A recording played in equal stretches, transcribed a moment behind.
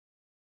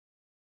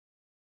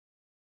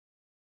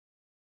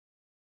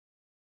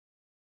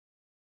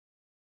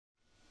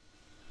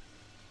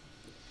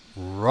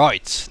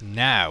Right,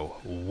 now,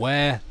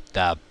 where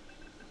the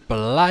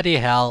bloody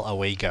hell are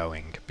we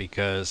going?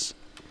 Because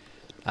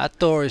that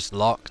door is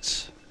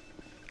locked.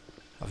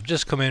 I've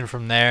just come in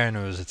from there and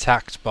I was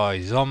attacked by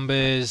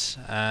zombies,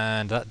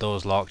 and that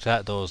door's locked,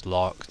 that door's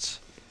locked.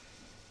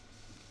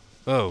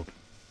 Oh,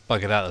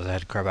 bugger that, there's a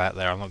head crab out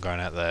there, I'm not going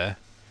out there.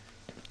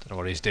 Don't know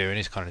what he's doing,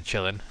 he's kind of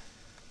chilling.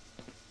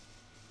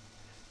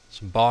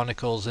 Some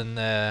barnacles in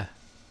there.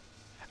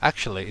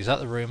 Actually, is that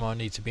the room I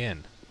need to be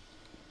in?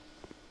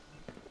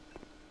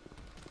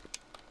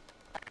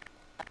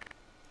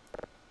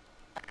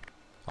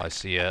 I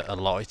see a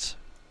light.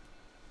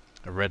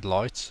 A red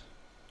light.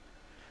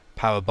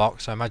 Power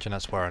box, I imagine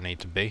that's where I need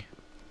to be.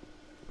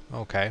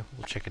 Okay,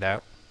 we'll check it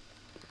out.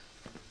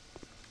 I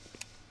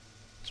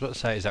was about to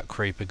say, is that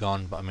creeper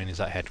gone? But I mean, is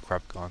that head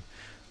crab gone?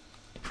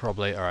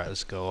 Probably. Alright,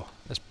 let's go.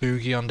 Let's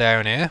boogie on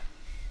down here.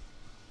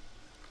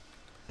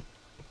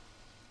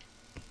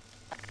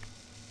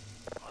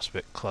 That's a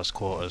bit close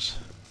quarters.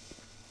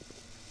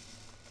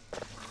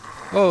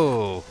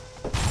 Oh!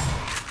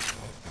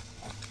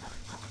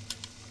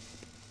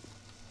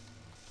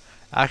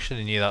 I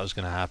actually knew that was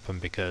going to happen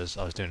because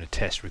I was doing a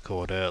test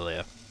record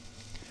earlier,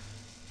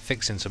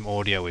 fixing some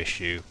audio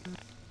issue,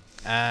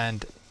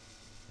 and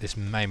this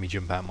made me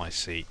jump out my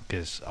seat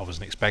because I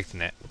wasn't expecting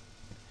it.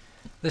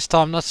 This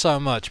time not so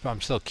much, but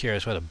I'm still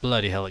curious where the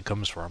bloody hell it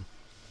comes from.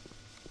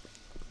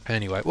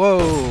 Anyway,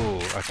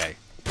 whoa! Okay.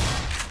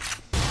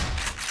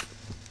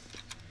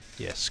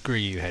 Yeah, screw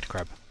you, head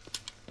crab.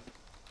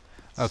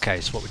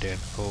 Okay, so what we're doing?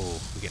 Oh,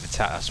 we're getting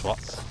attacked, that's what.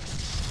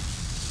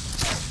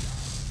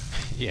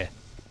 Yeah.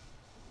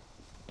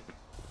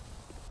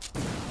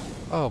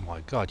 Oh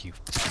my god, you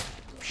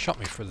shot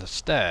me through the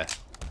stair.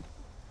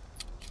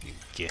 You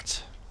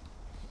git.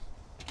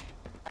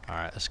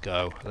 Alright, let's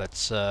go.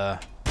 Let's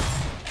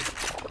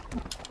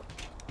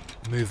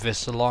move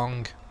this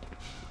along.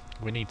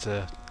 We need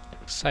to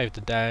save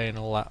the day and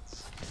all that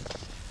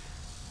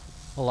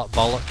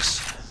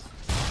bollocks.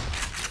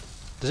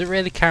 Does it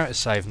really count as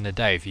saving the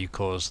day if you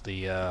cause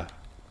the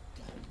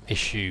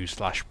issue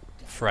slash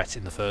threat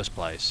in the first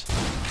place?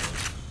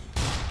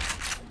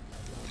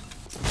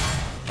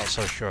 Not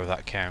so sure if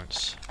that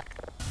counts.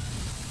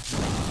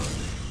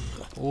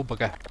 Oh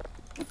bugger.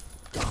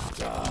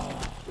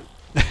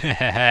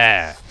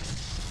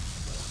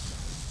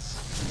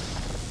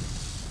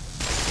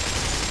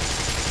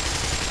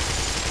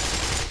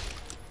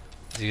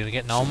 Is he gonna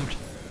get nommed?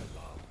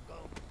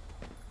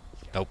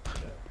 Nope.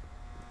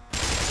 And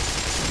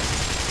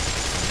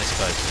this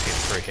guy's just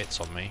getting 3 hits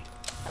on me.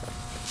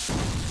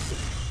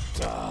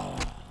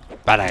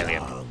 Bad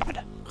alien.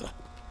 Bad.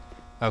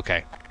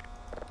 Okay.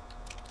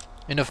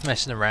 Enough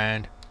messing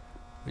around.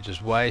 We're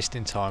just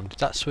wasting time. Did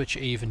that switch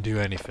even do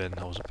anything?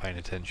 I wasn't paying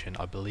attention.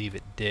 I believe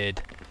it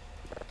did.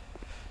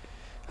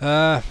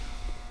 Where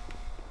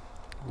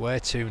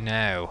to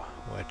now?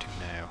 Where to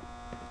now?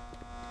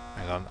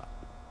 Hang on.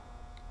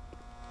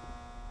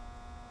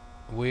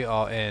 We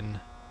are in...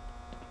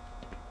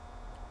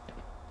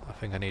 I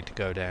think I need to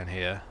go down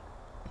here.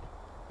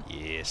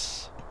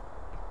 Yes.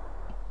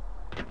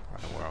 I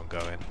don't know where I'm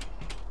going.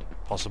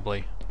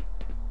 Possibly.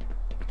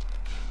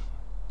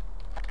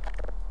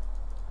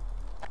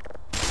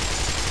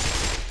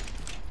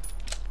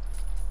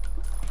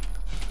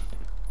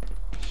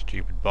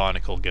 Stupid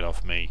barnacle, get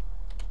off me.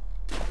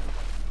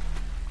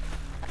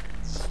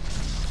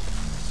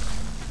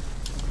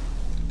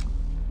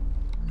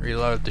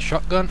 Reload the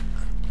shotgun.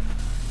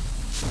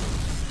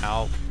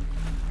 Ow.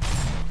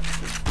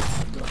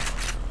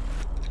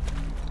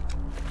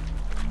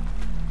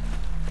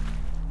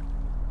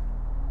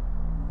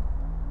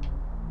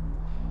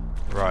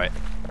 Right.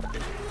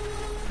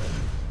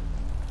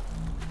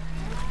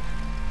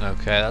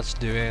 Okay, that's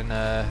doing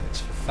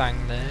it's for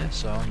Fang there,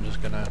 so I'm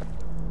just gonna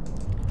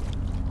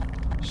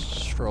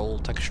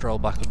take a stroll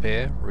back up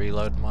here,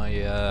 reload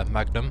my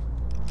Magnum.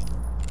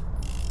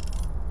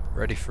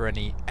 Ready for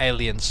any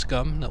alien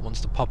scum that wants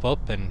to pop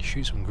up and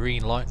shoot some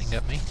green lightning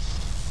at me.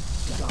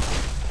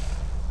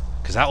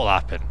 Because that will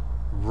happen.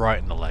 Right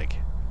in the leg.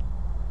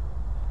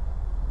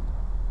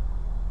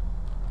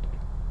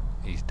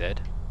 He's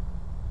dead.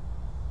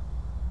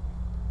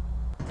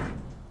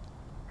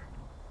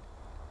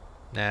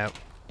 Now,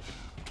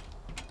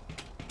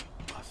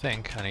 I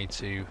think I need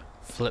to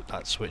flip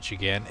that switch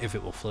again, if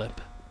it will flip.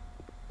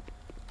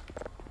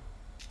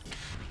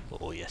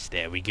 Oh yes,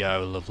 there we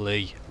go,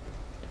 lovely.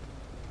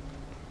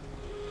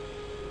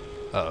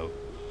 Uh-oh.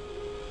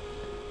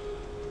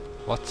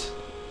 What?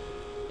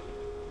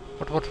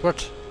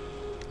 What?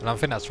 I don't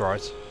think that's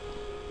right.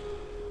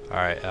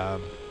 Alright,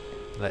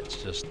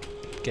 let's just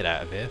get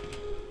out of here.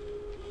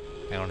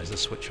 Hang on, is the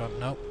switch on?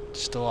 Nope,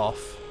 it's still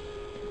off.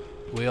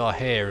 We are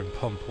here in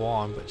pump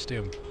 1, but it's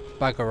doing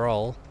bugger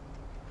all.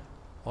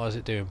 Why is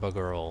it doing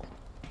bugger all?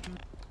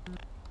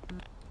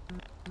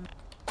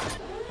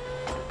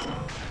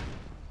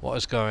 What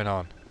is going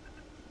on?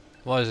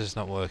 Why is this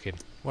not working?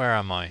 Where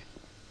am I?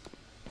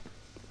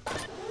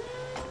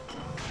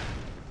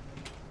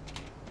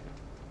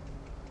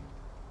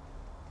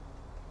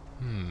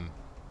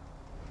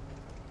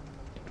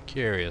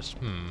 Curious.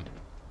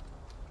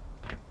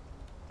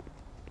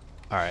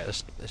 Alright,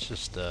 let's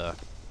just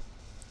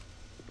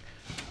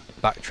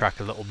backtrack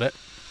a little bit.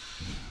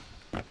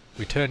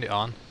 We turned it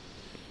on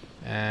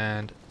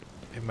and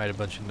it made a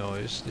bunch of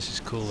noise. This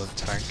is coolant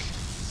tank.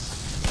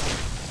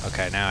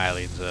 Okay, now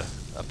aliens are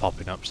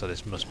popping up, so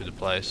this must be the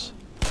place.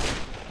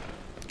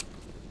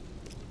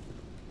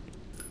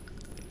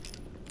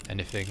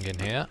 Anything in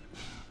here?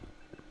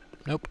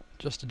 Nope,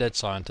 just a dead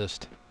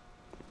scientist.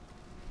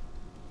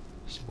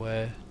 So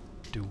where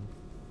do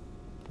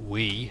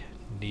we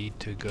need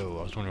to go?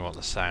 I was wondering what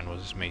the sound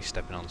was. It's me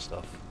stepping on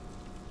stuff.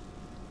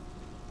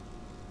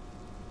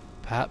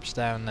 Perhaps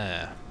down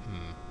there.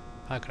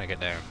 How can I get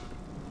down?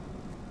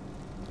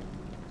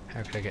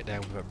 How can I get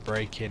down without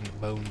breaking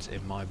bones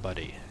in my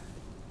body?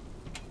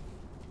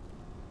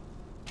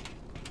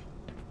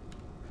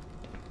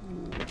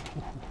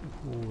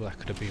 Ooh, that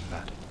could have been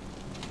bad.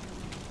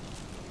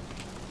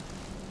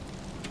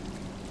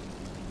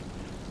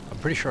 I'm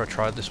pretty sure I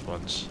tried this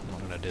once. I'm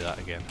not going to do that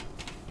again.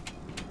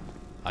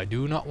 I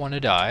do not want to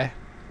die.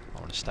 I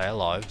want to stay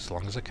alive as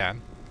long as I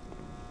can.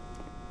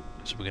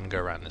 So we're going to go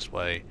around this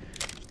way,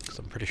 because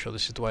I'm pretty sure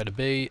this is the way to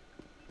be.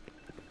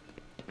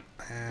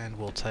 And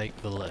we'll take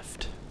the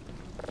lift.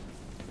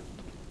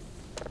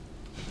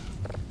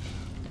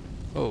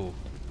 Oh.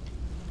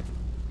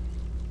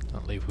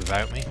 Don't leave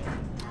without me.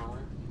 Power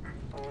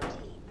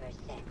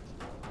 40%.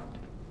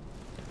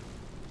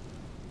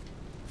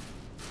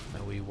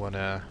 Now we want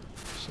to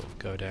sort of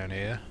go down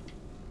here.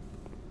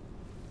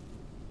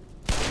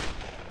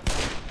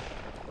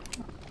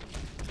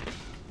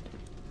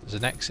 There's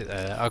an exit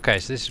there. Okay,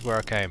 so this is where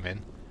I came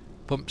in.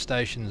 Pump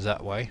station's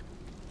that way.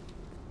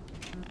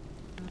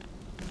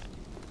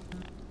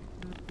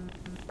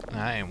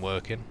 That ain't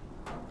working.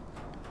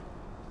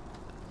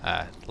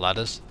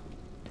 Ladders.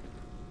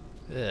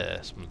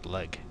 Yeah, someone's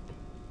leg.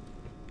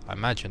 I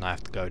imagine I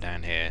have to go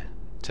down here,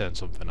 turn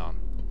something on.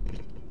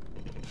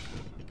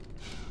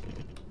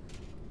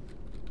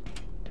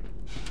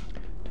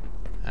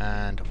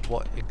 And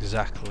what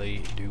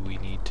exactly do we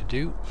need to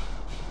do?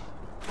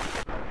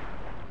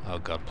 Oh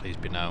god, please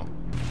be no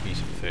piece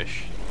of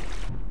fish.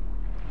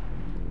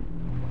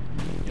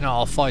 You know,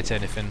 I'll fight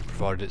anything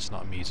provided it's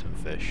not a mutant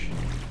fish.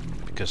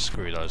 Because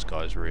screw those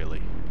guys,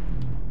 really.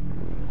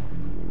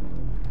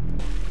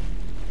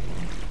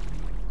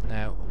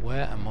 Now,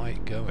 where am I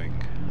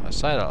going? I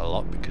say that a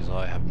lot because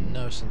I have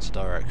no sense of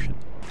direction.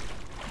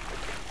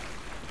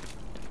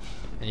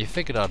 And you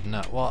figured I'd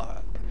know.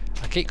 Well,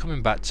 I keep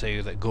coming back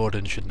to that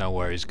Gordon should know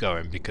where he's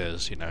going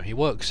because, you know, he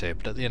works here,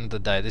 but at the end of the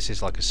day this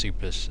is like a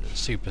super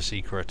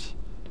secret,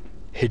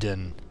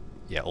 hidden.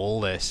 Yeah, all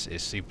this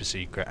is super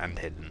secret and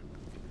hidden.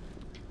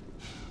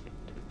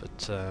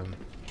 But,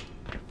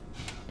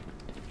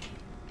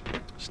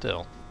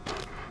 still.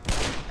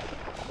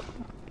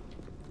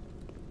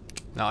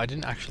 No, I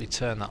didn't actually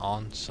turn that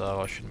on,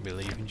 so I shouldn't be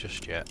leaving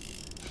just yet.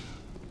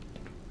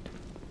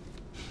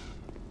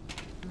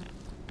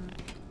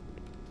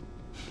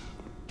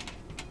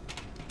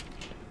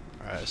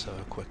 Alright, let's have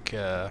a quick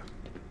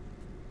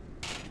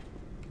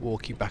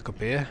walkie back up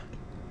here.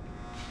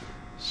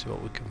 See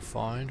what we can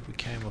find. We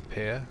came up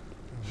here,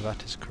 if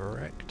that is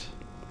correct.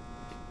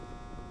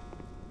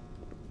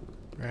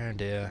 Round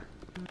here,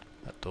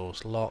 that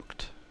door's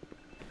locked.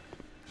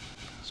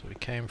 So we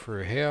came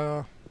through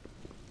here.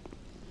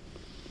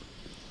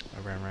 I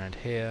ran around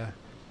here,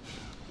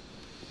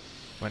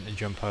 went to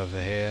jump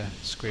over here,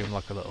 screamed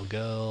like a little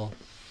girl,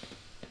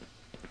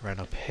 ran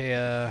up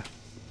here,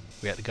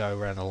 we had to go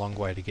around a long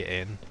way to get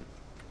in,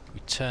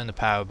 we turned the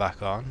power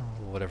back on,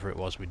 or whatever it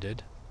was we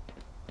did.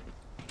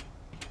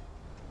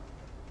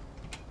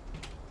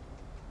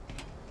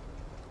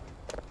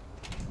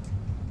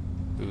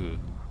 Ooh,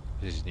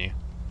 this is new,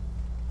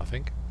 I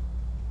think.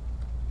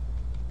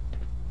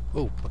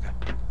 Oh, okay.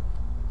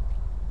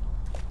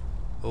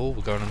 Oh,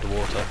 we're going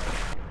underwater.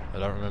 I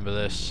don't remember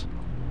this.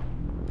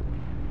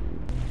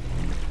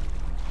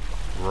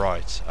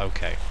 Right,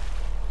 okay.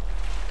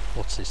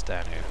 What's this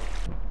down here?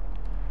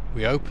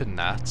 We open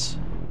that.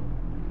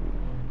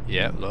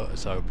 Yeah, look,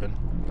 it's open.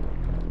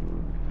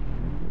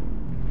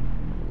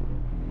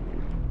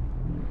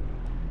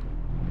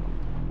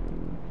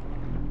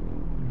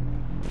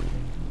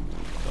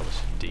 That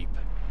was deep.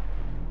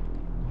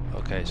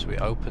 Okay, so we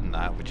open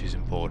that, which is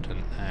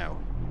important. Now.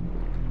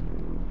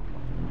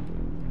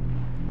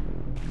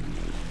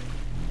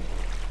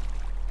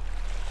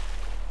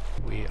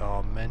 We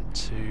are meant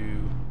to...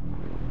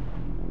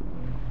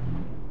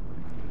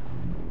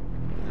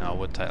 No, I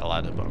would take a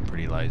ladder, but I'm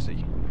pretty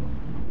lazy.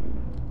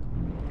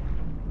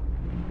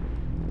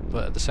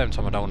 But at the same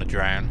time, I don't want to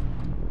drown.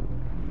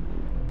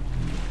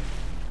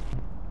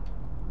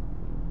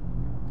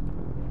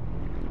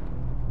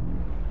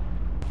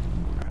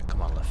 Alright,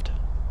 come on, lift.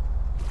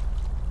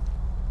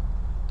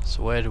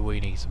 So where do we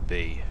need to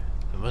be?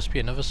 There must be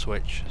another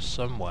switch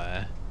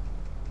somewhere.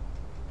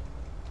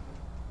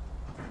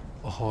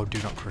 Oh,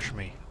 do not crush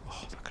me.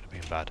 Oh, that could have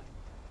been bad.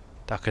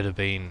 That could have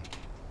been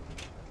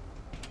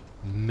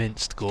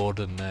minced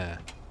Gordon there.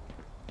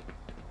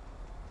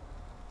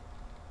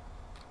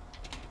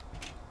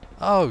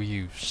 Oh,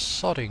 you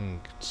sodding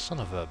son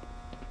of a...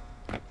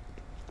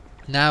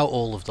 Now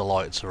all of the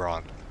lights are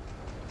on.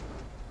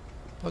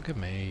 Look at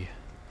me.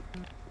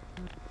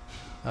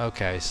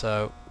 Okay,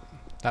 so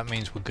that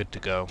means we're good to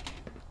go.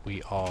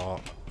 We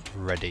are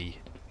ready.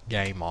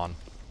 Game on.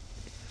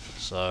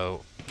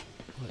 So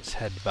let's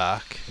head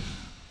back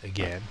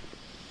again.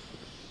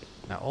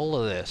 Now all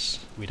of this,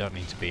 we don't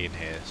need to be in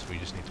here, so we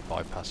just need to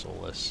bypass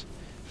all this.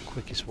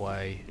 Quickest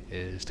way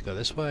is to go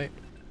this way.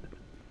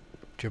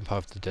 Jump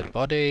over the dead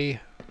body.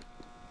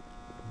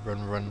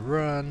 Run, run,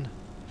 run.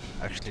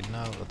 Actually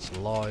no, that's a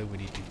lie. We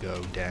need to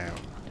go down.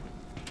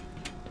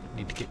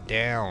 We need to get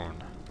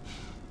down.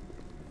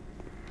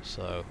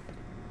 So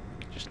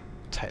just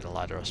take the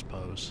ladder, I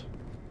suppose.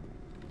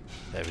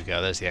 There we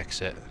go, there's the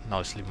exit.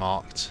 Nicely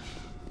marked.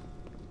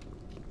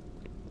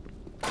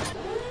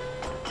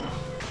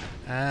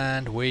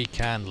 And we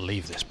can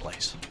leave this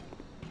place.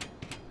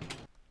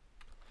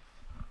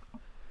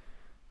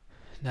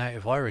 Now,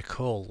 if I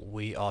recall,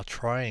 we are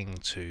trying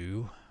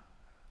to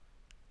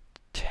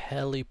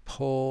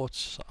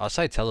teleport. I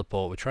say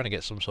teleport, we're trying to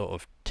get some sort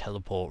of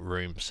teleport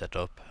room set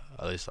up.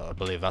 At least I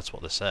believe that's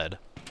what they said.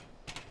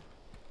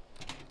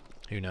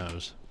 Who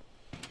knows?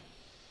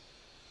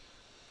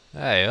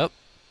 Hey, up.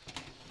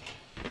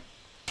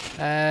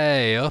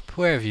 Hey, up.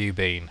 Where have you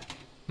been?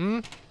 Hmm?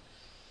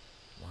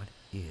 What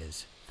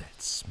is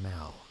that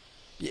smell?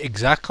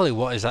 Exactly,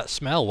 what is that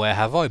smell? Where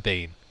have I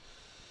been?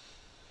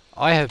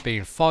 I have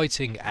been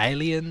fighting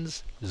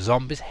aliens,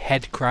 zombies,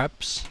 head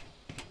crabs.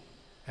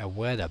 And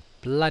where the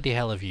bloody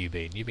hell have you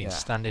been? You've been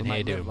standing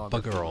here doing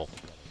bugger all.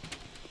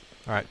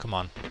 Alright, come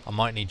on. I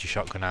might need your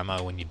shotgun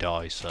ammo when you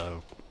die,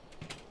 so...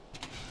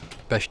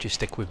 best you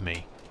stick with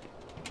me.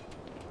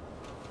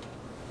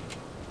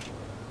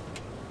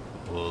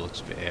 Oh,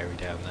 looks a bit airy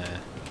down there.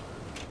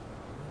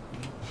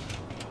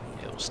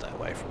 Yeah, we'll stay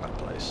away from that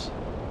place.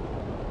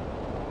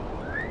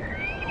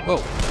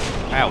 Whoa!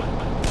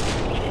 Ow!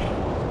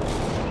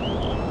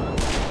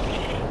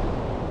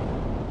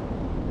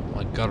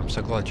 My god, I'm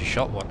so glad you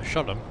shot one.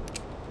 Shot him.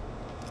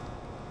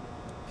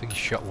 I think you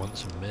shot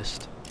once and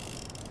missed.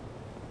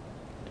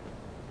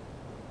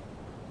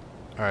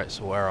 Alright,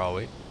 so where are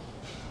we?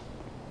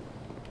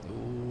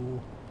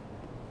 Ooh.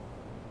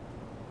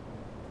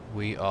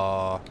 We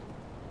are...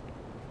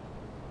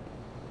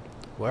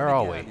 Where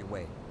are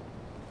we?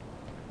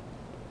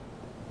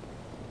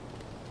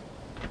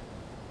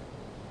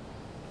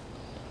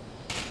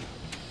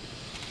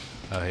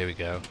 Oh, here we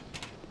go.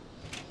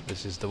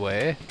 This is the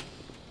way.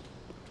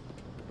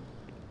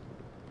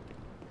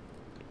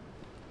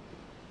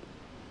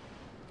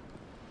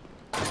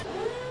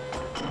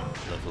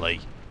 Lovely.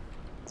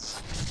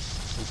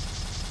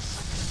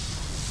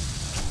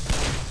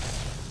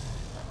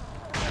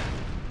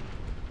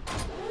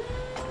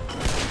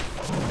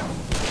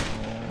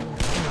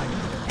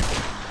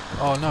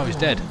 Oh no, he's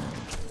dead.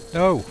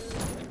 No!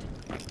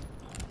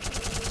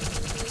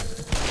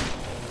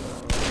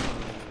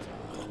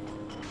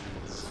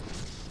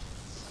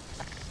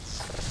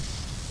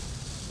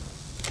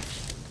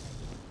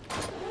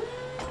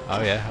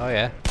 Oh yeah, oh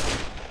yeah.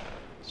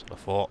 That's what I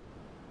thought.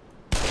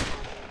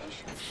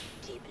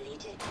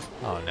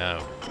 Oh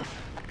no.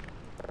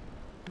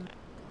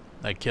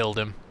 They killed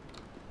him.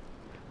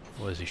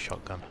 Where's his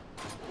shotgun?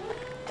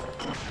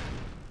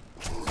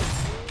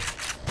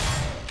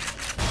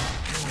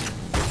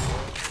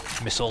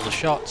 Miss all the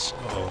shots. Uh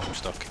oh, I'm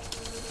stuck.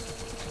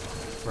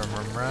 Run,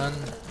 run, run.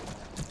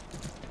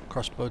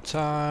 Crossbow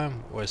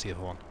time. Where's the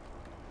other one?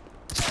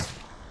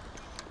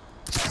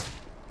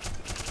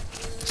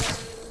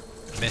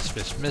 Miss,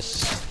 miss,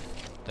 miss.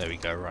 There we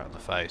go, right in the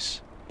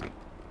face.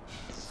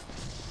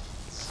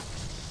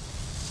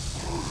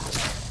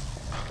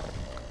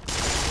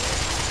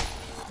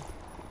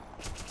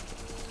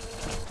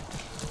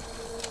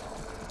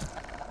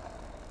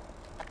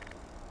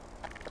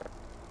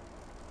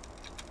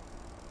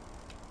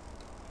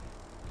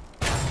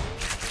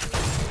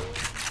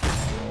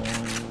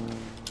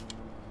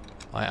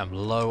 I am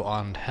low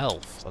on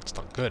health. That's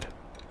not good.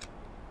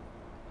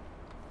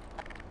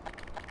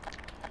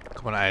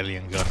 Come on,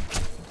 alien gun.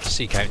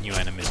 Seek out new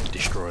enemies and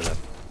destroy them.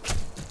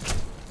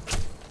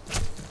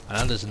 I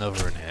know there's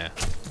another in here.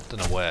 Don't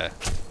know where.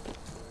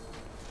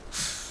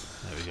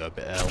 There we go, a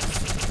bit of health.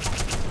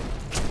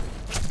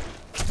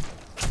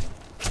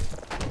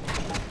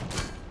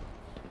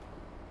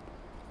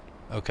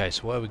 Okay,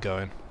 so where are we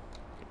going?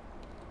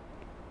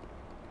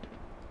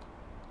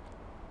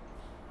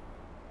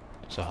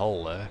 There's a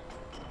hole there.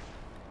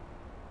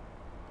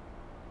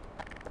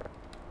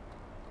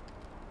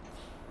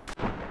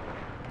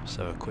 Let's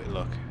have a quick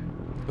look.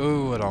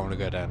 Ooh, I don't want to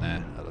go down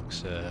there. That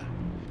looks a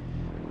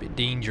bit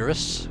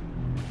dangerous.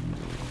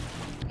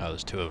 Oh,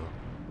 there's two of them.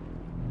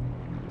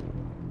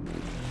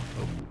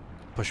 Oh,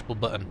 pushable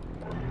button.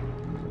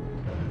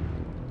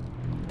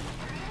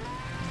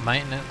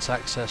 Maintenance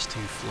access to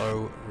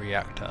flow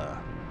reactor.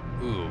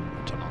 Ooh,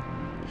 a tunnel.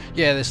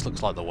 Yeah, this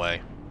looks like the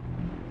way.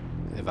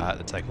 If I had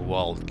to take a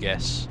wild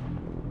guess.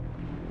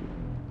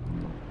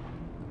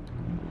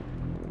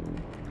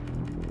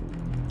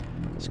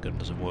 This gun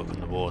doesn't work on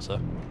the water.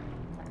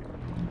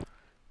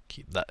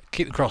 Keep the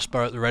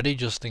crossbow at the ready,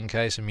 just in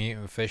case a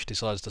mutant fish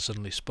decides to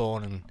suddenly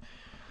spawn and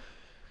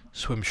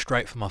swim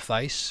straight for my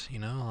face. You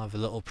know, I'll have a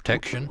little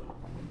protection.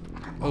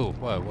 Oh,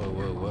 whoa, whoa,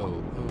 whoa,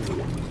 whoa,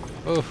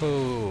 oh,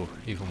 oh,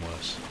 even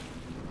worse.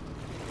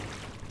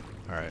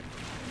 Alright,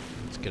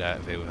 let's get out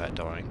of here without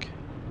dying.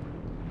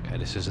 Okay,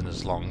 this isn't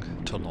as long,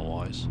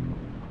 tunnel-wise.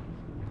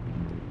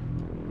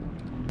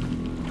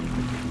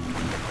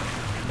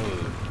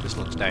 Oh, this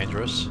looks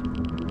dangerous.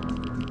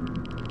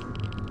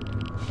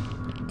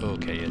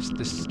 Okay, yes,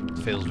 this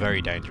feels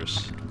very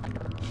dangerous.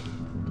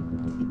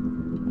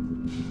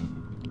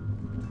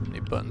 Any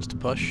buttons to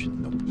push?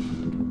 Nope.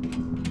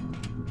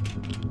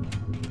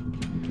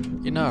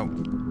 You know,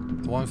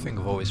 one thing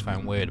I've always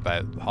found weird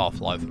about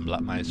Half-Life and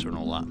Black Mesa and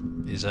all that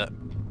is that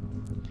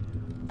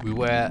we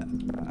wear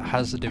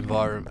hazard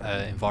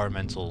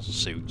environmental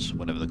suits,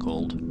 whatever they're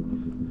called,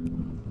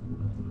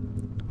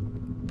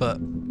 but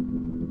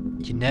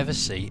you never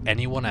see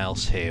anyone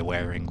else here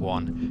wearing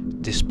one,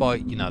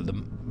 despite, you know, the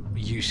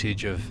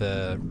usage of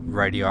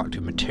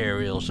radioactive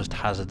materials, just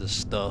hazardous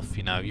stuff.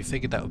 You know, you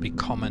figured that would be a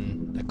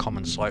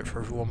common sight for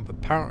everyone, but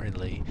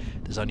apparently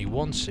there's only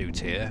one suit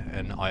here,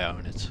 and I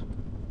own it.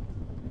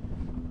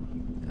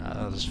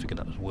 I just figured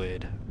that was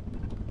weird.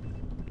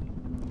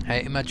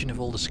 Hey, imagine if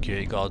all the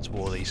security guards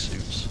wore these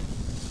suits.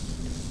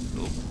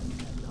 Ooh.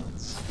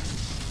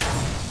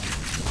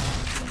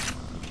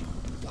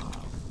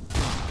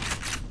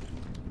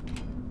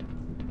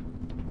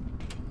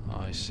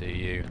 I see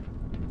you.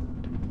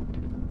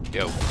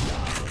 Yo.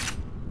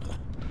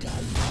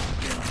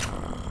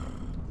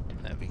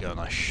 There we go,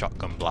 nice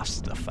shotgun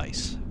blast to the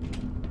face.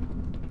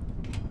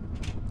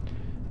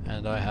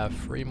 And I have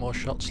 3 more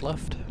shots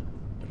left.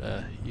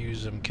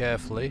 Use them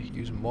carefully,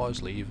 use them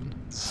wisely even.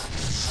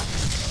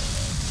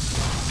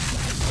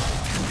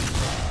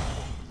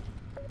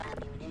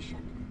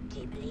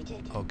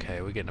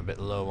 Okay, we're getting a bit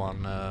low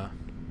on, a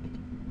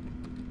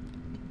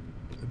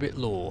bit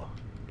low.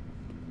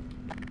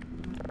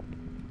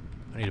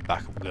 I need a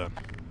backup gun.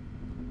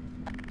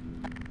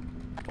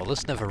 Well,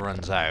 this never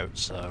runs out,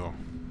 so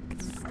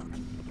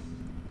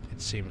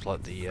it seems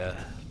like the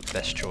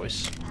best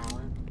choice.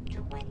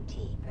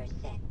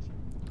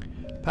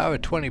 Power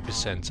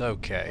 20%,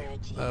 okay.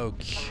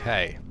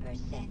 Okay.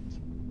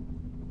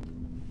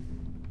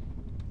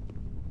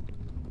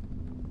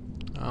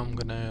 I'm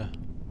gonna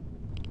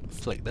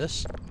flick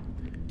this,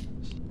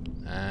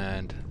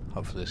 and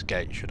hopefully this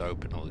gate should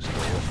open all this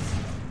clear.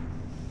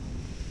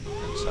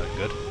 Doesn't sound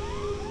good.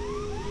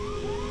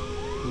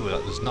 Ooh,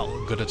 that does not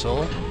look good at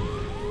all.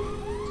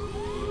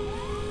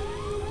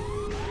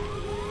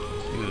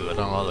 Ooh, I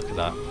don't like the look of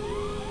that.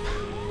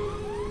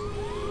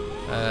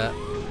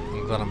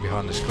 I'm glad I'm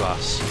behind this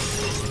glass.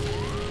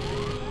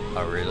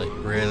 Oh really?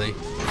 Really?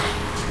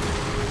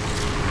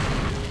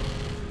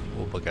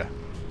 Oh bugger.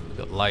 We've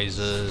got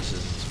lasers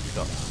and we've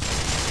got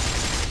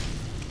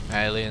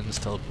aliens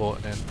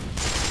teleporting in.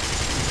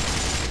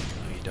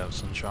 No you don't,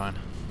 sunshine.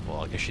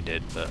 Well I guess you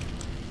did, but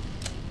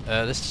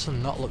this does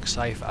not look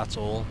safe at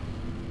all.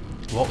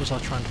 What was I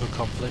trying to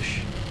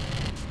accomplish?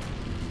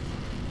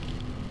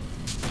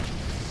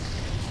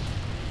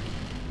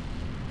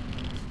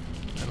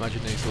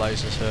 Imagine these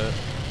lasers hurt.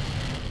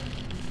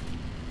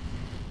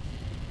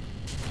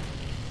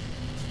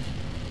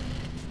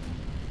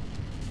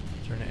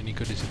 Is there any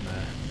goodies in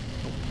there?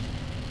 Nope.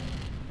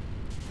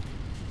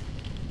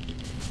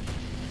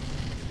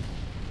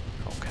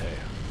 Okay,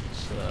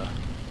 so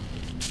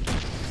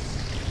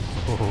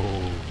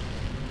oh,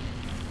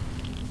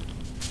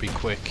 be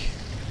quick.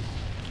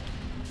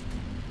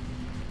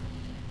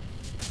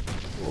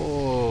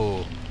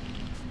 Oh,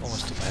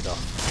 almost took my head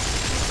off.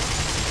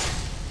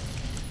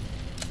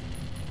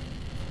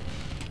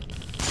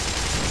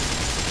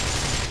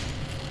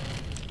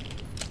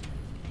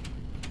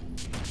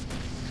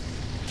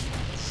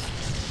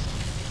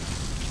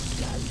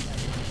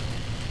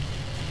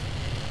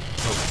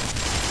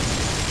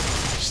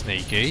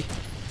 Sneaky.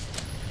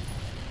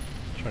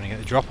 Trying to get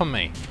the drop on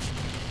me.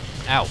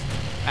 Ow.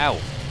 Ow.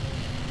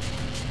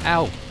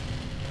 Ow.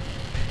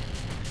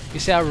 You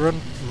see I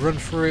run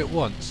through it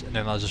once and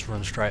then I just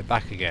run straight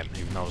back again,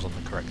 even though I was on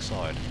the correct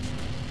side.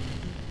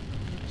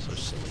 So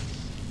silly.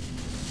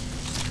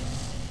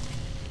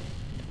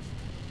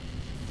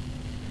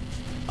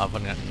 I've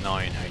only got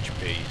 9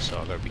 HP, so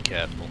I've got to be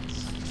careful.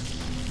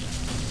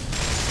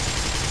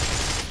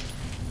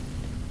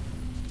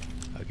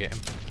 I'll get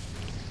him.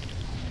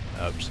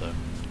 I hope so.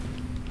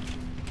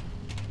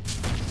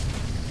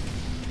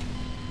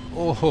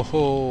 Oh ho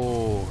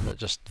ho! That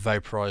just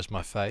vaporized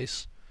my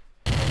face.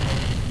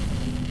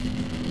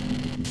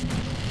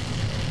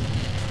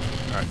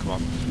 Alright, come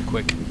on, be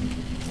quick.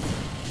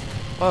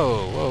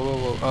 Whoa, whoa, whoa,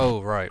 whoa.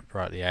 Oh, right,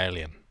 the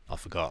alien. I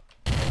forgot.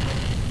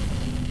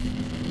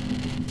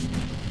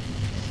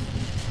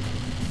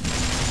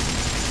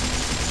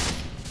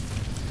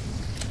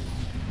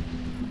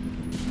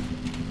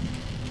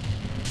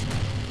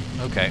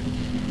 Okay.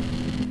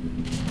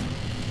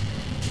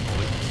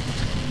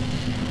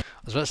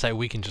 I was about to say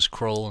we can just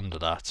crawl under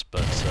that,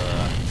 but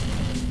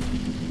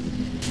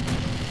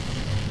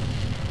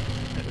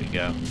there we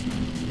go.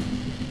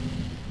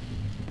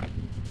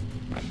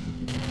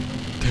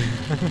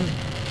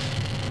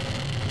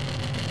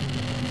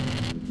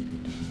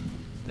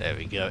 There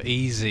we go.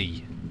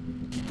 Easy.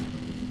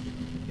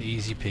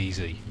 Easy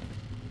peasy.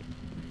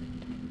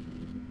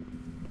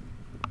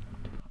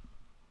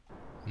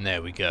 And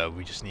there we go.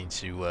 We just need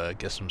to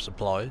get some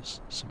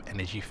supplies, some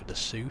energy for the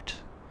suit,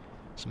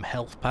 some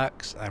health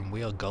packs, and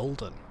we are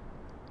golden.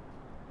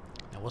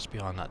 Now what's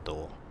behind that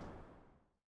door?